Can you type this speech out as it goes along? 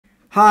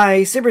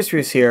Hi,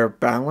 Cyberspruce here,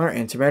 Battler,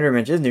 Antimatter,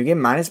 Dimensions, new game,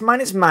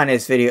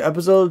 minus video,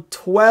 episode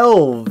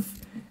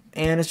 12.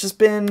 And it's just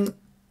been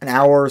an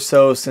hour or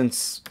so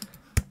since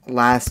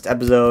last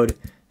episode,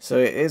 so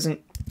it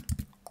isn't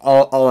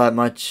all that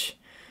much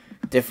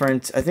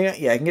different. I think,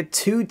 yeah, I can get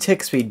 2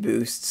 tick speed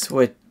boosts,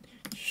 which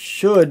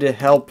should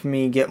help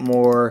me get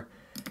more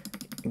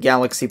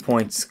galaxy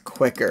points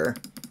quicker,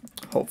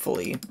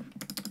 hopefully.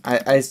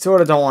 I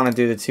sort of don't want to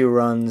do the 2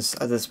 runs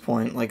at this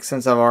point, like,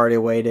 since I've already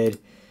waited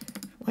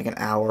like an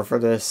hour for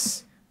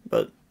this,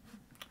 but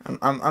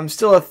I'm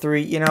still at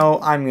 3. You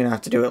know, I'm gonna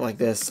have to do it like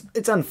this.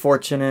 It's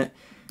unfortunate.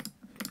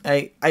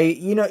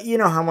 You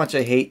know how much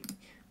I hate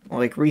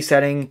like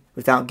resetting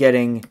without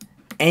getting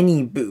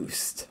any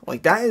boost.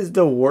 Like, that is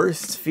the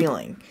worst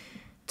feeling,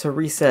 to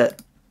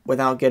reset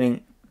without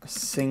getting a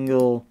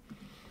single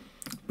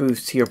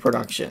boost to your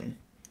production.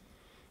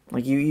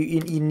 Like, you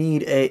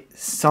need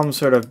some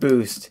sort of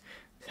boost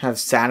to have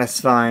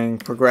satisfying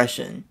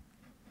progression.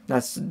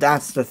 That's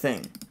the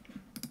thing.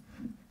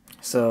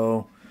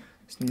 So,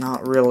 there's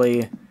not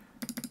really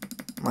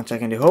much I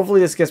can do. Hopefully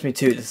this gets me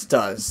 2. This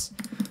does.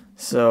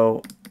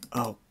 So,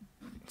 oh,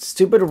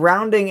 stupid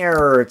rounding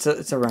error. It's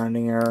a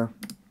rounding error.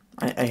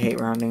 I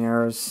hate rounding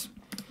errors.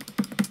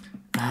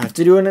 I have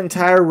to do an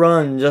entire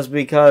run just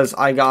because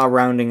I got a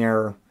rounding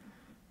error.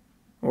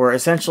 Where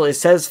essentially it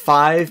says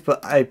 5,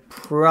 but I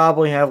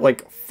probably have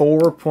like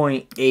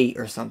 4.8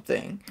 or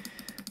something.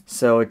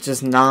 So it's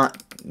just not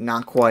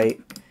quite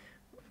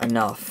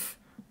enough.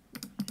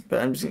 But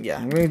I'm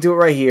going to do it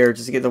right here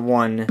just to get the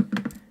 1.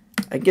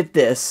 I get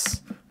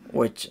this,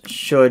 which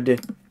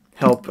should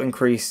help me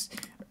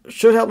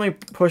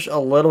push a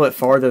little bit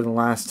farther than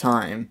last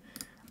time.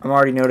 I'm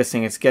already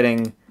noticing it's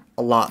getting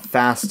a lot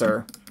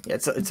faster. Yeah,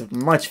 it's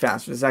much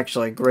faster. It's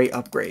actually a great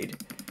upgrade.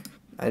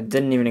 I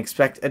didn't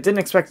expect it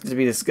to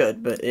be this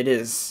good, but it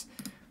is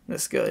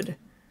this good.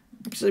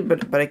 Actually,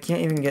 but I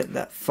can't even get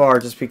that far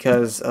just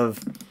because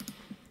of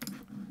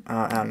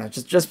I don't know,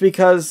 just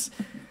because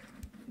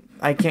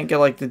I can't get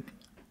like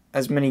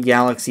as many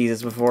galaxies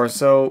as before,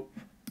 so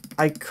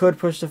I could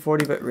push to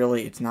 40, but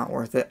really it's not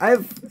worth it.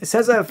 It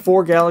says I have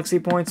 4 galaxy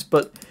points,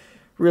 but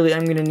really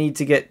I'm gonna need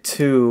to get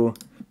 2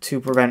 to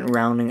prevent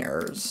rounding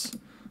errors,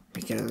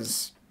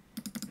 because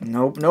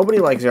nobody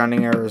likes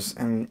rounding errors,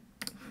 and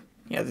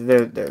yeah,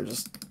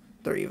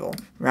 they're evil.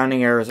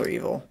 Rounding errors are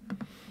evil.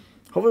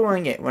 Hopefully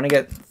when I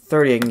get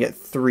 30, I can get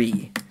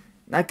 3.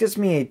 That gives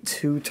me a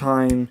 2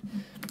 times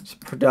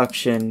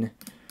production.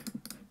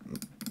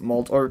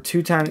 Or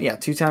 2 times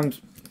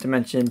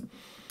dimension,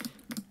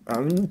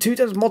 2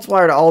 times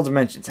multiplier to all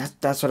dimensions.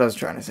 That's what I was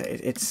trying to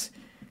say. It's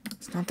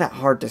not that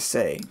hard to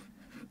say.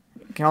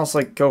 You can also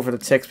like go for the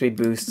tick speed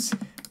boosts.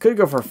 Could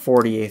go for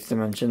 48th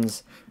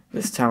dimensions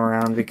this time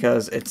around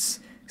because it's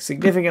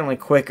significantly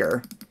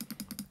quicker.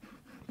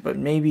 But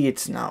maybe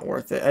it's not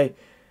worth it.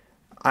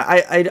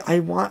 I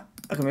want.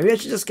 Okay, maybe I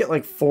should just get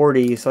like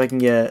 40 so I can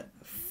get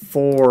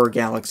 4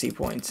 galaxy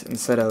points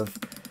instead of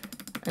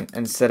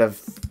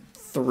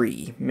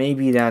 3.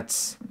 Maybe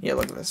that's, yeah,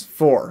 look at this,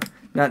 4.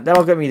 Now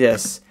that'll get me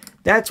this.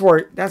 That's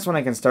when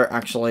I can start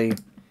actually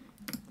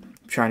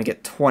trying to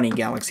get 20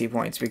 galaxy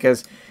points,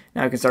 because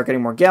now I can start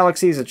getting more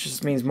galaxies, which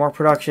just means more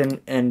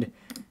production and,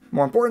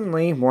 more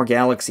importantly, more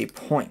galaxy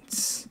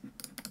points.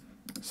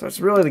 So it's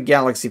really the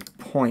galaxy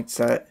points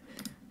that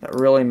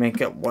really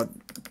make up what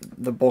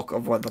the bulk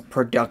of what the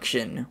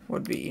production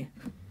would be.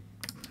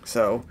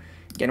 So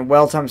again,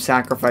 well-timed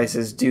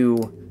sacrifices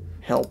do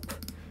help.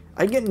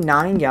 I get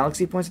 9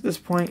 galaxy points at this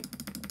point,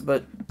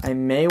 but I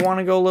may want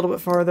to go a little bit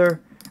farther,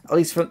 at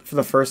least for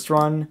the first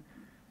run.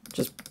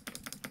 Just,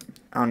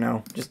 I don't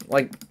know, just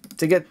like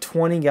to get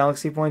 20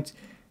 galaxy points.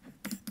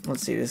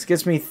 Let's see, this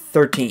gets me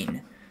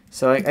 13,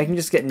 so I can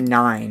just get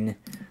 9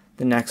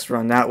 the next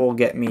run. That will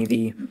get me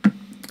the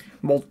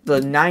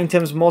 9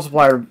 times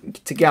multiplier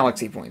to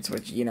galaxy points,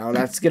 which, you know,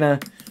 that's gonna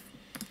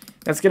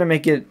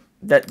make it.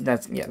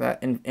 That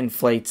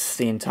inflates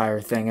the entire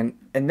thing,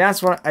 and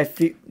that's what I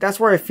feel. That's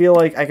where I feel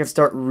like I can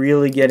start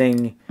really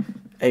getting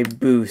a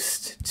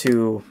boost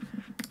to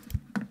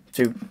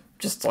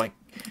just like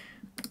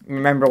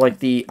remember, like,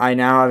 I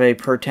now have a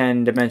per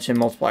 10 dimension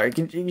multiplier.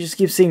 You just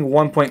keep seeing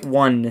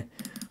 1.1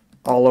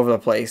 all over the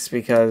place,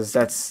 because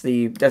that's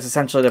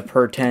essentially the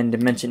per 10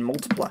 dimension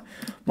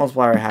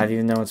multiplier I have,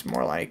 even though it's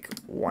more like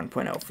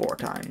 1.04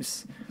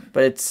 times.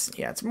 But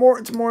it's more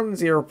than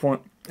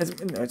 0.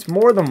 It's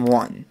more than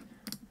 1.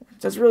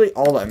 That's really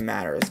all that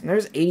matters. And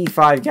there's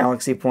 85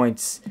 galaxy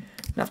points,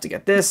 enough to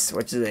get this,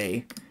 which is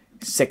a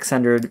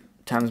 600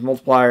 times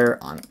multiplier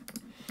on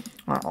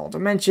all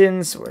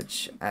dimensions,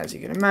 which, as you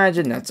can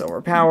imagine, that's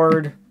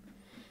overpowered,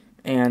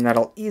 and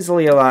that'll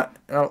easily allow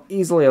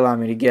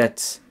me to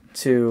get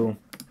to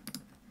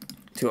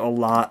a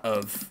lot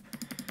of,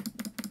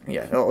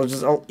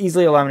 it'll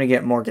easily allow me to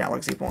get more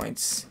galaxy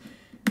points.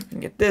 I can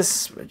get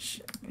this, which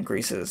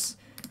increases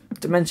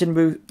dimension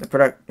boost,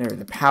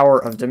 the power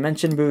of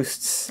dimension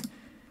boosts,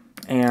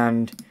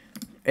 and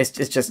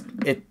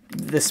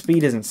the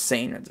speed is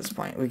insane at this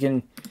point. We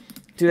can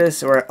do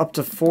this, we're up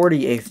to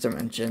 48th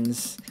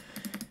dimensions.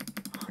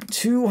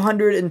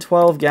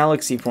 212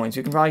 galaxy points.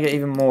 We can probably get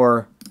even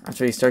more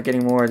after we start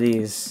getting more of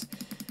these.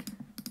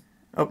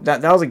 Oh,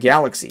 that was a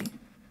galaxy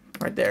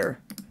right there.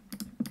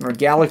 Or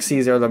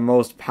galaxies are the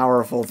most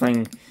powerful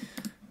thing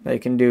they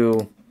can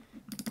do.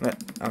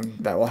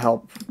 That will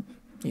help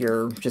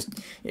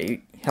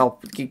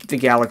help get the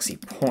galaxy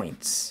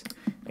points.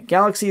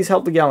 Galaxies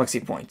help the galaxy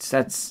points.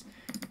 That's,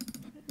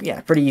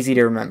 yeah, pretty easy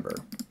to remember.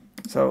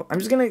 So I'm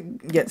just gonna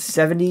get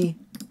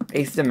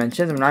 78th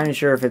dimensions. I'm not even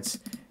sure if it's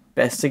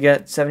best to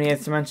get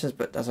 78th dimensions,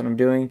 but that's what I'm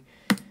doing.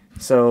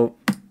 So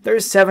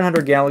there's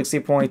 700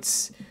 galaxy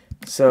points.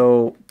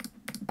 So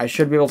I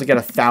should be able to get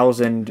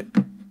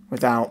 1,000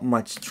 without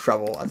much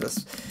trouble.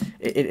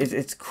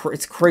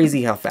 It's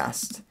crazy how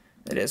fast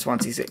it is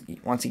once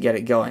you get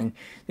it going.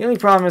 The only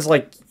problem is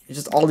like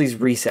just all these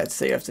resets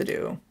that you have to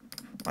do.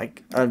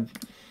 Like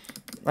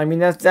I mean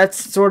that's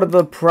sort of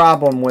the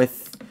problem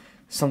with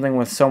something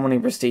with so many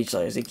prestige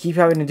layers. You keep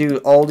having to do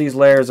all these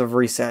layers of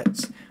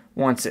resets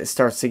once it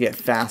starts to get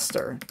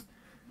faster.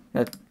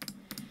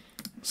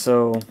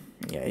 So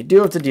yeah, you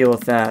do have to deal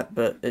with that,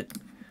 but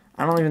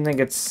I don't even think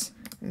it's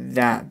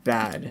that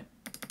bad.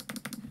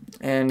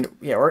 And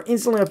yeah, we're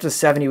instantly up to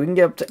 70. We can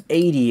get up to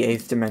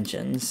 88th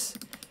dimensions.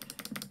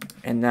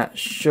 And that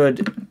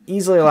should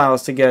easily allow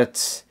us to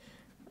get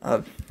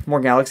more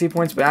galaxy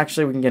points, but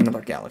actually we can get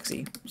another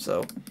galaxy.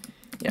 So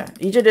yeah,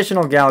 each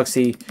additional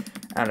galaxy,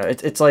 I don't know,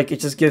 it's like, it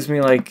just gives me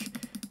like,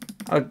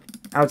 I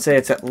would say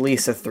it's at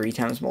least a 3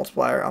 times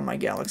multiplier on my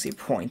galaxy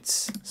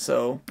points.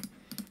 So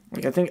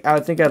like I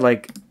would think I'd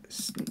like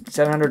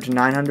 700 to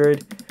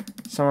 900,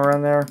 somewhere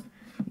around there.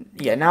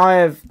 Yeah, now I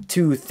have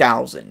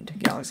 2,000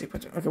 galaxy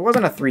points. Okay, it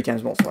wasn't a 3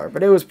 times multiplier,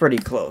 but it was pretty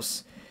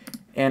close.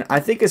 And I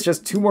think it's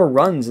just 2 more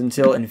runs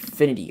until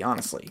infinity,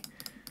 honestly.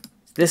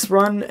 This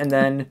run, and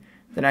then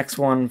the next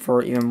one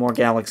for even more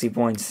galaxy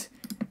points.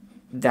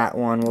 That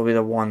one will be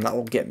the one that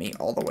will get me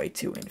all the way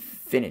to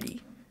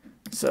infinity.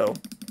 So,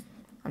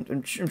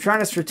 I'm trying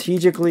to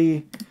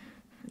strategically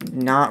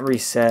not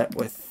reset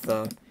with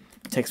the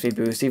tick speed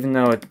boost, even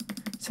though it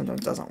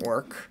sometimes doesn't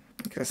work.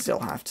 Because I still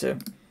have to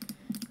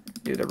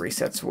do the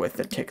resets with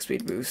the tick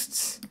speed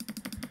boosts.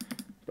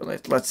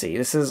 But let's see,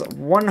 this is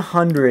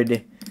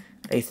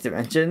 108th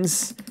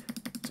dimensions.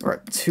 So we're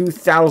at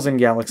 2,000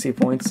 galaxy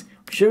points.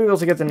 We should be able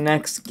to get the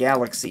next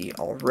galaxy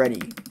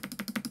already.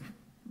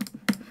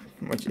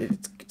 Which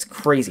it's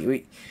crazy.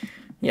 We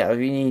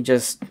need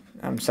just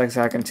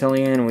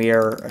sexaquintillion. We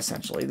are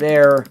essentially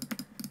there.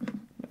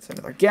 That's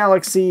another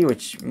galaxy,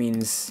 which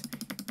means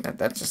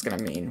that's just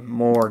gonna mean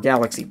more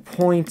galaxy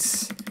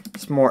points,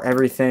 just more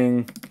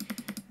everything.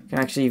 Can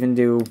actually even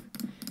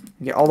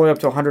get all the way up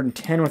to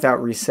 110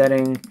 without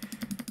resetting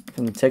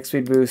from the tick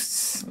speed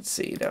boosts. Let's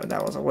see,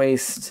 that was a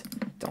waste.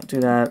 Don't do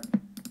that.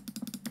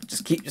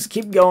 Just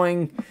keep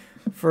going.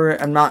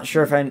 I'm not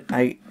sure if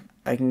I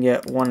can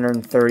get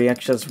 130.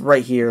 Actually, it's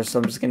right here, so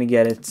I'm just gonna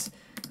get it.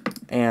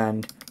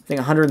 And I think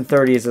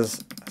 130 is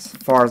as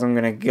far as I'm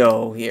gonna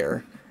go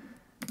here.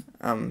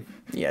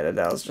 Yeah,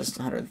 that was just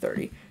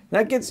 130.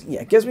 That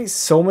gives me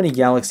so many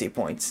galaxy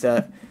points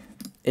that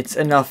it's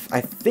enough.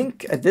 I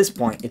think at this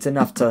point it's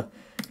enough to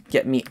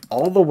get me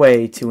all the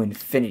way to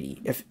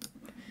infinity.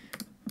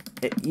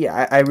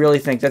 I really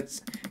think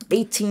that's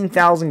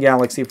 18,000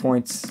 galaxy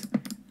points.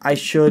 I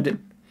should,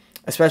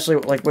 especially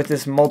like with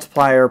this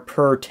multiplier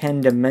per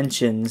 10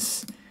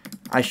 dimensions,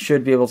 I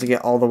should be able to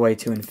get all the way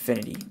to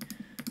infinity.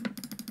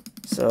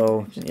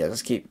 So yeah,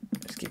 just keep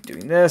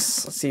doing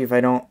this. Let's see if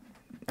I don't.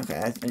 Okay,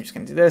 I'm just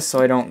gonna do this so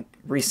I don't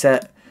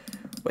reset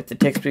with the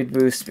tick speed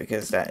boost,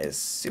 because that is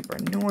super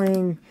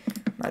annoying.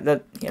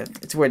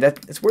 It's weird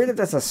that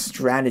that's a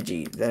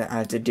strategy that I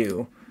had to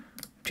do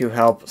to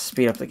help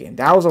speed up the game.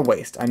 That was a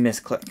waste. I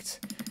misclicked.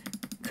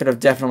 Could have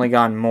definitely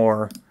gotten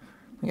more.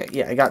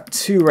 Yeah, I got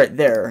 2 right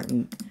there,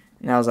 and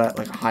now is at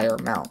like a higher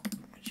amount,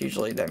 which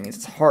usually that means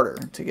it's harder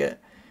to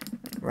get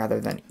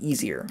rather than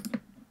easier.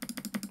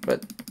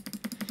 But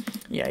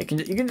yeah, you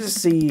can just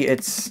see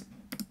it's.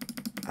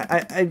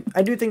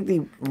 I do think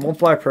the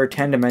multiplier per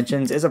 10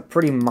 dimensions is a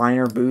pretty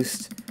minor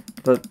boost,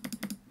 but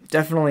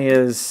definitely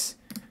is.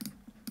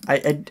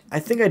 I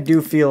think I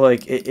do feel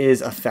like it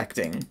is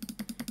affecting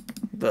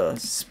the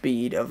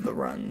speed of the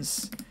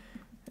runs.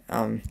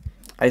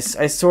 I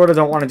sort of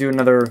don't want to do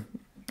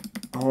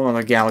a whole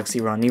other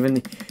galaxy run,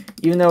 even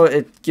though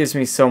it gives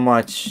me so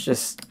much.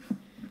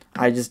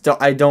 I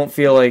don't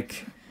feel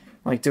like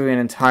doing an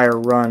entire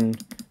run.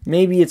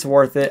 Maybe it's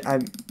worth it. I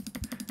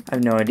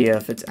have no idea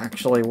if it's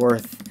actually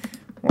worth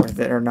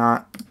it or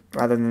not,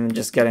 rather than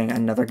just getting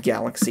another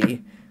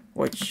galaxy,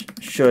 which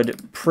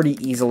should pretty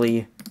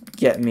easily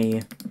get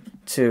me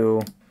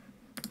to,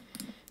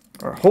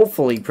 or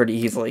hopefully pretty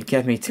easily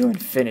get me to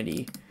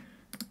infinity.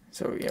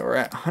 So yeah, we're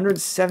at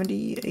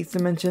 178th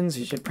dimensions.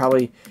 You should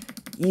probably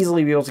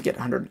easily be able to get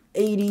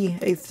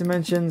 188th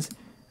dimensions,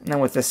 and then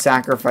with the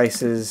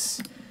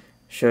sacrifices,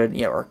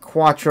 we're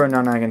quattro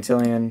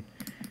non-agantillion.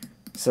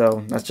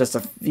 So that's just a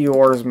few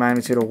orders of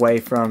magnitude away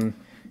from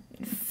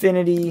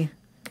infinity.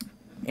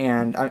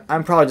 And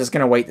I'm probably just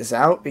going to wait this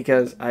out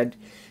because I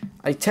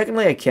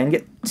technically can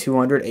get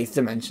 200 eighth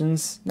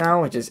dimensions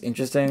now, which is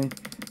interesting,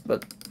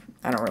 but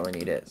I don't really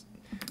need it.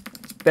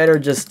 It's better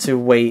just to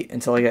wait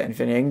until I get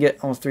infinity. I can get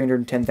almost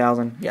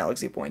 310,000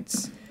 galaxy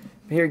points.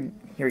 Here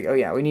we go.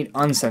 Yeah, we need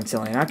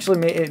unscentillion.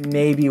 Actually, it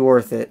may be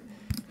worth it.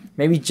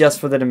 Maybe just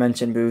for the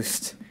dimension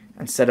boost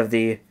instead of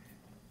the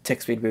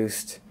tick speed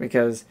boost,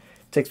 because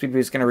tick speed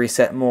boost is going to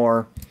reset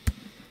more.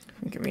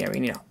 Yeah, we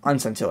need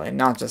unscentillion,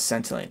 not just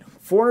centillion.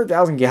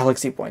 400,000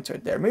 galaxy points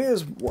right there. Maybe it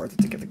was worth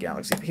it to get the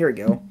galaxy. Here we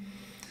go.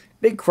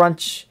 Big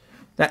crunch.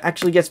 That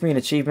actually gets me an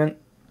achievement.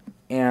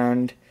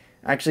 And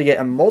I actually get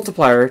a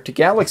multiplier to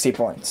galaxy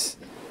points.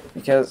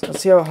 Because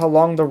let's see how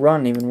long the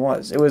run even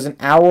was. It was 1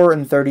 hour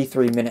and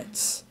 33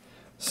 minutes.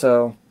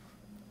 So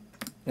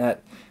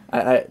that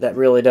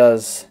really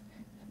does.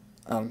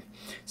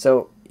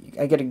 So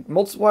I get a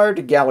multiplier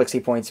to galaxy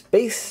points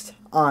based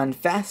on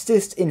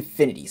fastest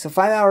infinity. So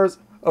 5 hours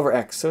over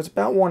X. So it's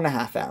about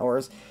 1.5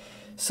 hours.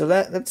 So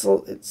it's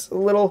a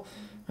little,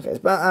 okay, it's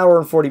about 1 hour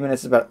and 40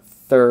 minutes, about a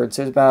third.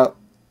 So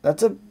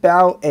that's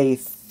about a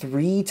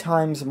 3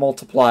 times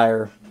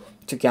multiplier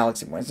to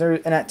galaxy points.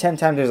 And at 10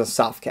 times there's a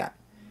soft cap,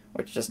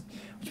 which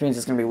means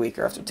it's going to be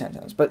weaker after 10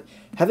 times. But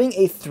having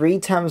a 3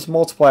 times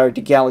multiplier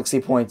to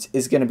galaxy points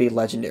is going to be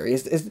legendary. I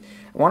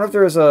wonder if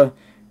there's a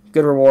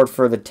good reward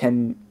for the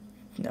 10.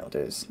 No,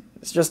 it's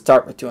just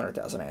start with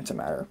 200,000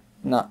 antimatter.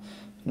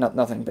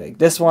 Nothing big.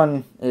 This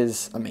one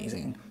is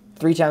amazing.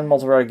 3 times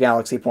multiplier to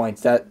galaxy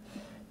points.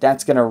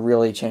 That's gonna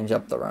really change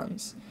up the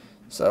runs.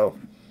 So,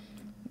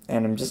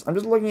 and I'm just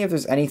looking if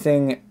there's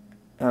anything.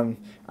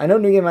 I know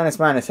New Game Minus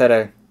Minus had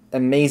a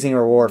amazing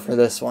reward for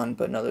this one,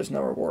 but no, there's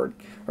no reward.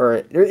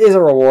 Or there is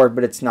a reward,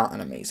 but it's not an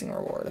amazing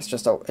reward. It's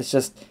just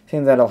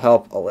something that'll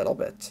help a little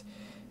bit.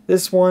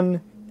 This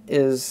one's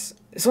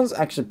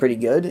actually pretty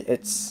good.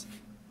 It's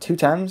 2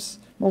 times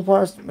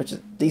multipliers, which is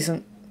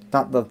decent.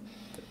 Not the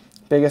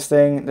biggest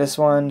thing. This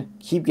one,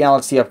 keep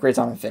galaxy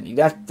upgrades on infinity.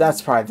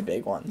 That's probably the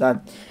big one.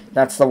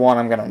 That's the one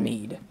I'm gonna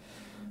need,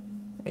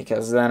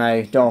 because then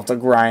I don't have to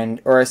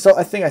grind. Or I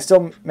think I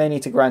still may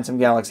need to grind some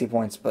galaxy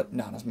points, but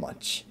not as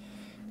much.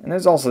 And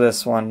there's also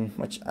this one,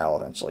 which I'll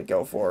eventually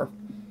go for.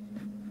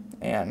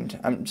 And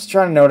I'm just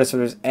trying to notice if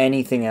there's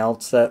anything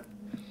else that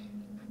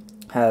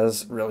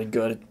has really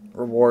good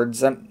rewards.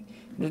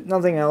 There's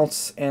nothing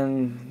else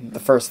in the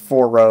first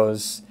 4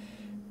 rows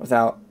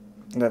that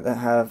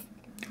have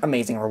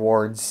amazing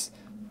rewards.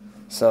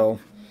 So,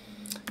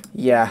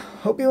 yeah.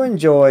 Hope you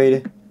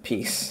enjoyed.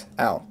 Peace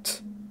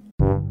out.